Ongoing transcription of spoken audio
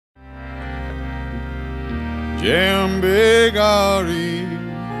Jambe Gauri,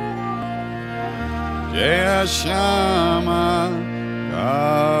 Jaya Shama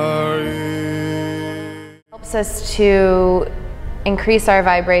Gauri. Helps us to increase our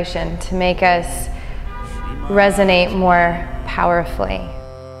vibration, to make us resonate more powerfully.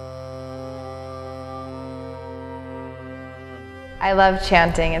 I love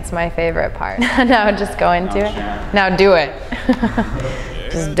chanting, it's my favorite part. Now just go into it. Now do it.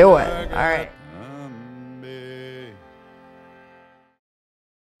 Just do it. All right.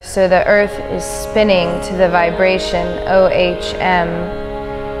 So the earth is spinning to the vibration OHM,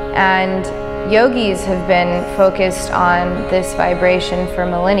 and yogis have been focused on this vibration for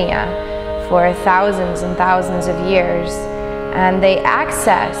millennia, for thousands and thousands of years, and they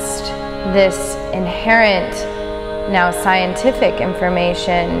accessed this inherent, now scientific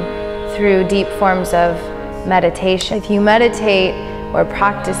information through deep forms of meditation. If you meditate or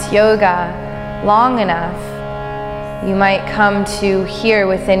practice yoga long enough, you might come to hear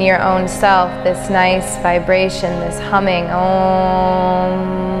within your own self this nice vibration, this humming, om,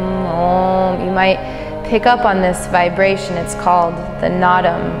 om. You might pick up on this vibration. It's called the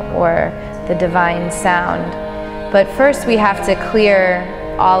nadam, or the divine sound. But first we have to clear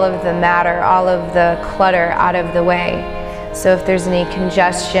all of the matter, all of the clutter out of the way. So if there's any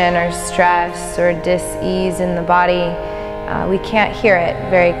congestion or stress or dis-ease in the body, we can't hear it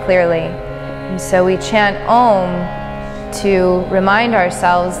very clearly. And so we chant Om to remind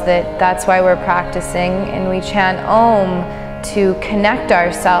ourselves that that's why we're practicing, and we chant Om to connect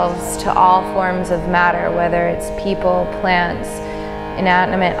ourselves to all forms of matter, whether it's people, plants,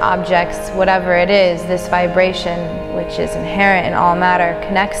 inanimate objects, whatever it is. This vibration, which is inherent in all matter,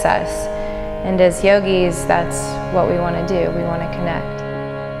 connects us. And as yogis, that's what we want to do. We want to connect.